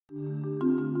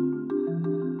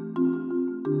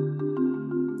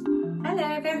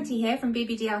Verity here from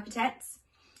BBD Architects.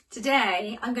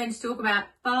 Today I'm going to talk about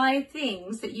 5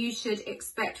 things that you should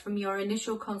expect from your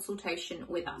initial consultation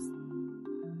with us.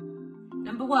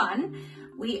 Number 1,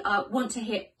 we want to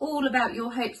hear all about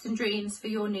your hopes and dreams for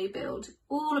your new build,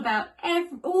 all about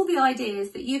all the ideas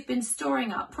that you've been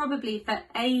storing up probably for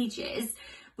ages.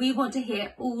 We want to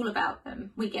hear all about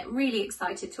them. We get really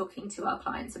excited talking to our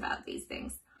clients about these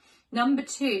things. Number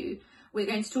 2, we're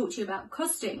going to talk to you about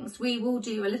costings. We will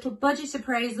do a little budget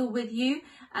appraisal with you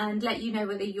and let you know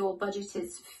whether your budget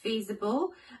is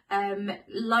feasible,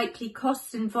 likely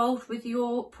costs involved with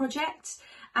your project,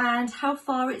 and how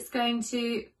far it's going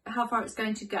to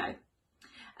go.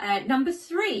 Number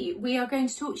 3, we are going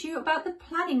to talk to you about the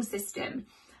planning system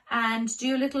and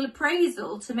do a little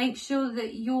appraisal to make sure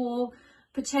that your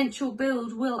potential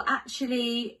build will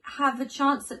actually have a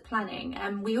chance at planning,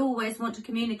 and we always want to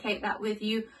communicate that with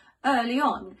you early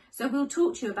on. So we'll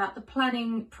talk to you about the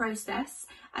planning process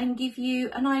and give you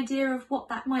an idea of what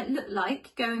that might look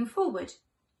like going forward.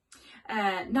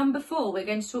 Number 4, we're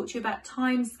going to talk to you about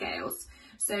timescales.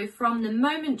 So from the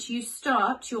moment you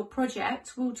start your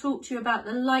project, we'll talk to you about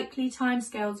the likely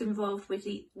timescales involved with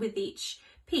each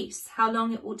piece, how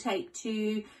long it will take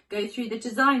to go through the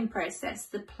design process,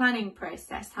 the planning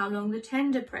process, how long the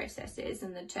tender process is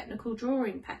and the technical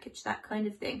drawing package, that kind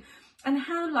of thing, and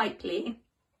how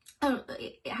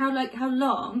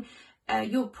long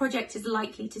your project is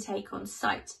likely to take on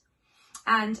site.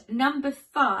 And number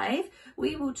 5,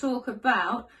 we will talk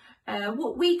about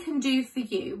what we can do for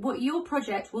you, what your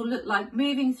project will look like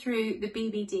moving through the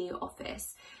BBD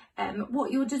office,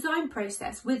 what your design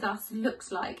process with us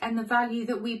looks like and the value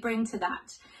that we bring to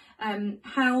that,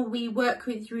 how we work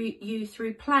with you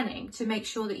through planning to make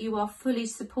sure that you are fully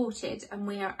supported and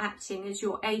we are acting as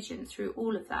your agent through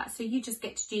all of that. So you just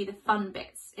get to do the fun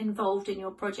bits involved in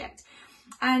your project,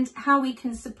 and how we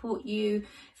can support you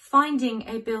finding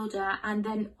a builder and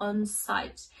then on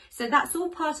site. So that's all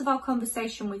part of our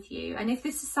conversation with you. And if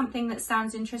this is something that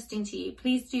sounds interesting to you,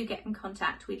 please do get in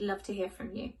contact. We'd love to hear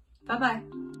from you. Bye-bye.